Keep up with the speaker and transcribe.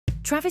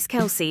Travis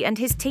Kelce and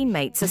his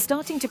teammates are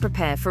starting to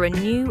prepare for a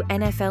new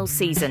NFL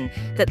season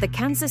that the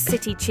Kansas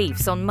City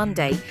Chiefs on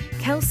Monday.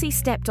 Kelce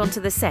stepped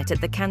onto the set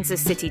at the Kansas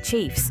City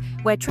Chiefs,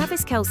 where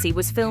Travis Kelce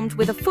was filmed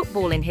with a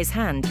football in his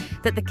hand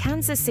that the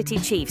Kansas City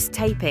Chiefs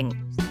taping.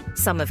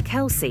 Some of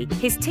Kelce,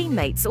 his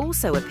teammates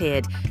also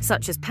appeared,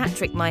 such as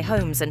Patrick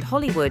Mahomes and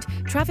Hollywood.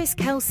 Travis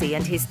Kelce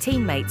and his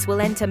teammates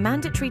will enter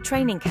mandatory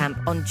training camp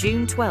on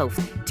June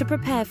 12th to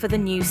prepare for the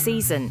new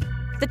season.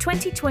 The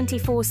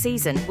 2024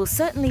 season will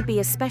certainly be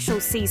a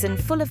special season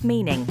full of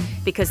meaning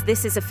because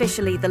this is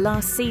officially the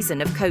last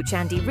season of Coach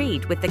Andy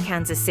Reid with the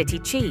Kansas City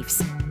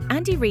Chiefs.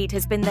 Andy Reid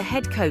has been the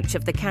head coach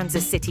of the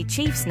Kansas City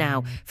Chiefs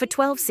now for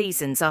 12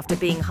 seasons after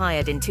being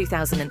hired in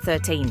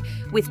 2013.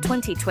 With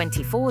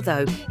 2024,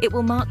 though, it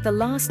will mark the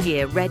last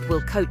year Reid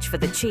will coach for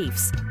the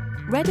Chiefs.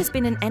 Reid has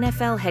been an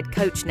NFL head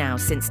coach now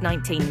since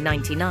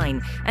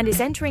 1999 and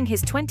is entering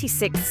his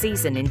 26th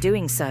season in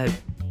doing so.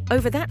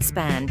 Over that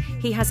span,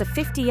 he has a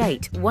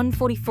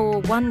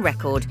 58-144-1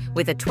 record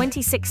with a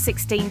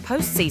 26-16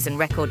 postseason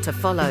record to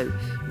follow.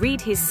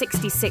 Reid his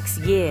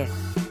 66th year.